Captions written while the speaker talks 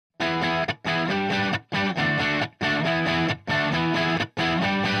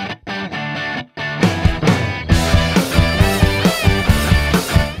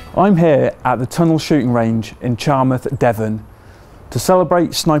I'm here at the Tunnel Shooting Range in Charmouth, Devon. To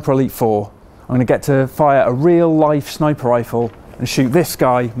celebrate Sniper Elite 4, I'm going to get to fire a real life sniper rifle and shoot this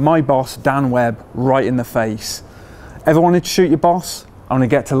guy, my boss, Dan Webb, right in the face. Ever wanted to shoot your boss? I'm going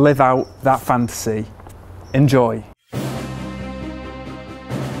to get to live out that fantasy. Enjoy.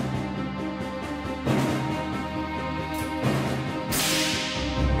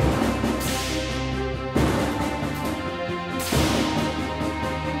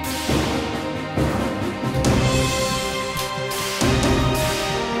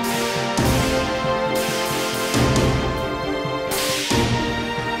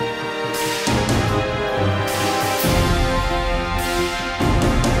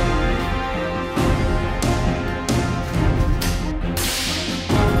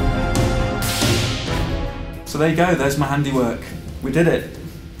 So there you go, there's my handiwork. We did it.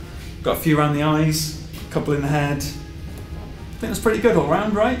 Got a few around the eyes, a couple in the head. I think that's pretty good all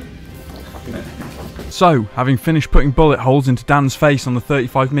round, right? So, having finished putting bullet holes into Dan's face on the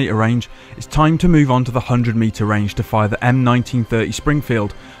 35-metre range, it's time to move on to the 100-metre range to fire the M1930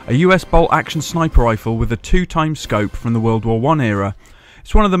 Springfield, a US bolt-action sniper rifle with a 2x scope from the World War I era.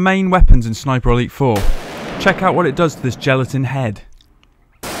 It's one of the main weapons in Sniper Elite 4. Check out what it does to this gelatin head.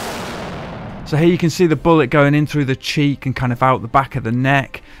 So here you can see the bullet going in through the cheek and kind of out the back of the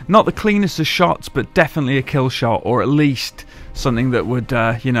neck. Not the cleanest of shots, but definitely a kill shot, or at least something that would,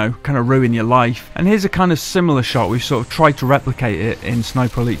 you know, kind of ruin your life. And here's a kind of similar shot. We've sort of tried to replicate it in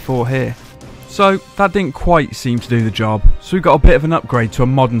Sniper Elite 4 here. So that didn't quite seem to do the job. So we've got a bit of an upgrade to a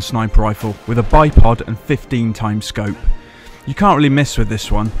modern sniper rifle with a bipod and 15x scope. You can't really miss with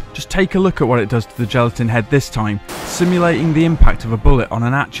this one. Just take a look at what it does to the gelatin head this time, simulating the impact of a bullet on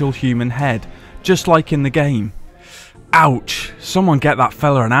an actual human head, just like in the game. Ouch! Someone get that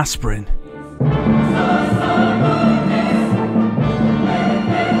fella an aspirin.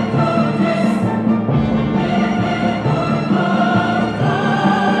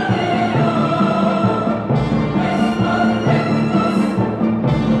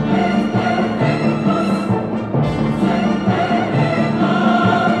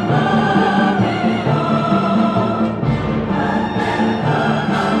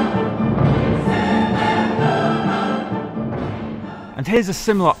 And here's a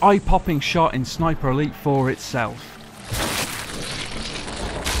similar eye-popping shot in Sniper Elite 4 itself.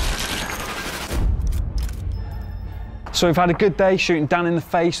 So we've had a good day shooting Dan in the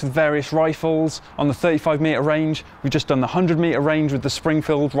face with various rifles on the 35-metre range. We've just done the 100-metre range with the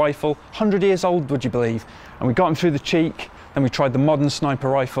Springfield rifle, 100 years old, would you believe? And we got him through the cheek, then we tried the modern sniper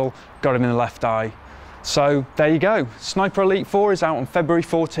rifle, got him in the left eye. So there you go, Sniper Elite 4 is out on February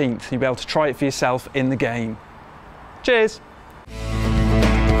 14th. You'll be able to try it for yourself in the game. Cheers!